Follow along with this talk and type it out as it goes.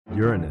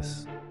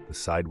Uranus, the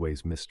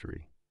sideways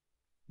mystery.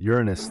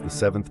 Uranus, the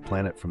seventh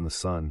planet from the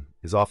Sun,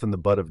 is often the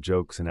butt of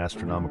jokes in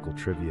astronomical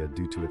trivia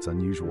due to its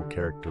unusual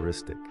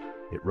characteristic: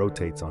 it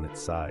rotates on its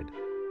side.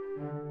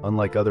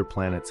 Unlike other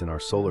planets in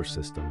our solar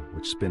system,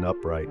 which spin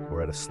upright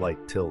or at a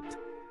slight tilt,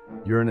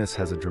 Uranus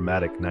has a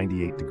dramatic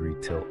 98-degree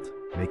tilt,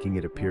 making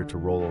it appear to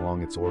roll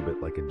along its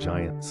orbit like a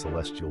giant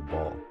celestial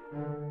ball.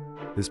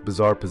 This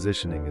bizarre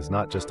positioning is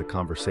not just a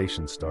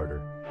conversation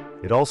starter,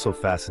 it also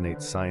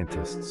fascinates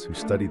scientists who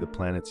study the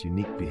planet's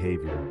unique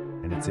behavior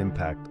and its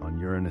impact on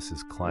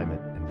Uranus's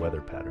climate and weather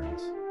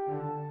patterns.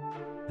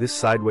 This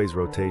sideways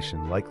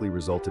rotation likely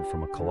resulted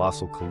from a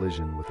colossal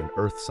collision with an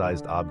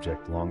Earth-sized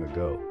object long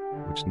ago,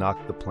 which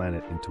knocked the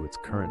planet into its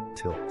current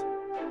tilt.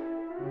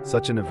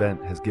 Such an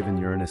event has given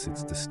Uranus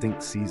its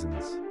distinct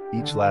seasons,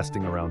 each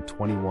lasting around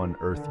 21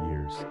 Earth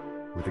years,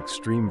 with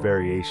extreme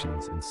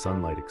variations in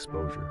sunlight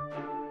exposure.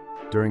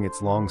 During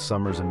its long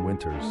summers and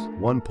winters,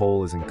 one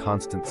pole is in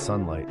constant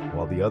sunlight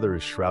while the other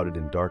is shrouded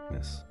in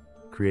darkness,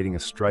 creating a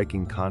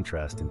striking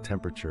contrast in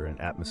temperature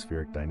and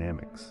atmospheric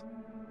dynamics.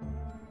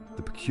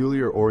 The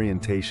peculiar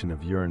orientation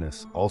of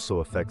Uranus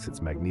also affects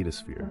its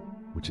magnetosphere,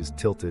 which is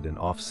tilted and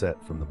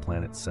offset from the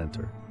planet's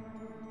center.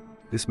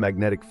 This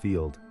magnetic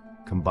field,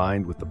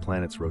 combined with the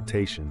planet's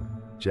rotation,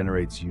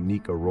 generates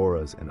unique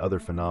auroras and other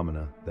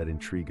phenomena that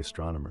intrigue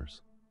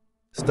astronomers.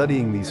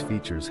 Studying these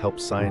features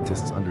helps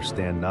scientists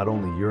understand not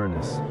only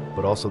Uranus,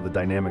 but also the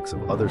dynamics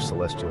of other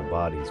celestial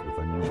bodies with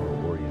unusual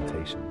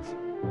orientations.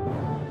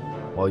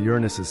 While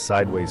Uranus's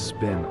sideways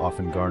spin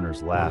often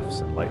garners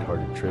laughs and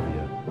lighthearted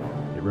trivia,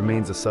 it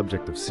remains a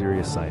subject of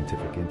serious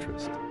scientific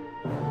interest.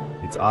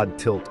 Its odd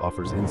tilt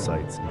offers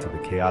insights into the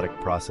chaotic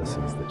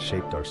processes that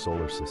shaped our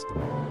solar system,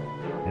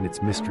 and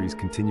its mysteries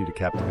continue to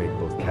captivate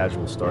both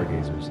casual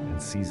stargazers and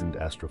seasoned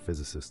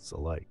astrophysicists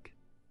alike.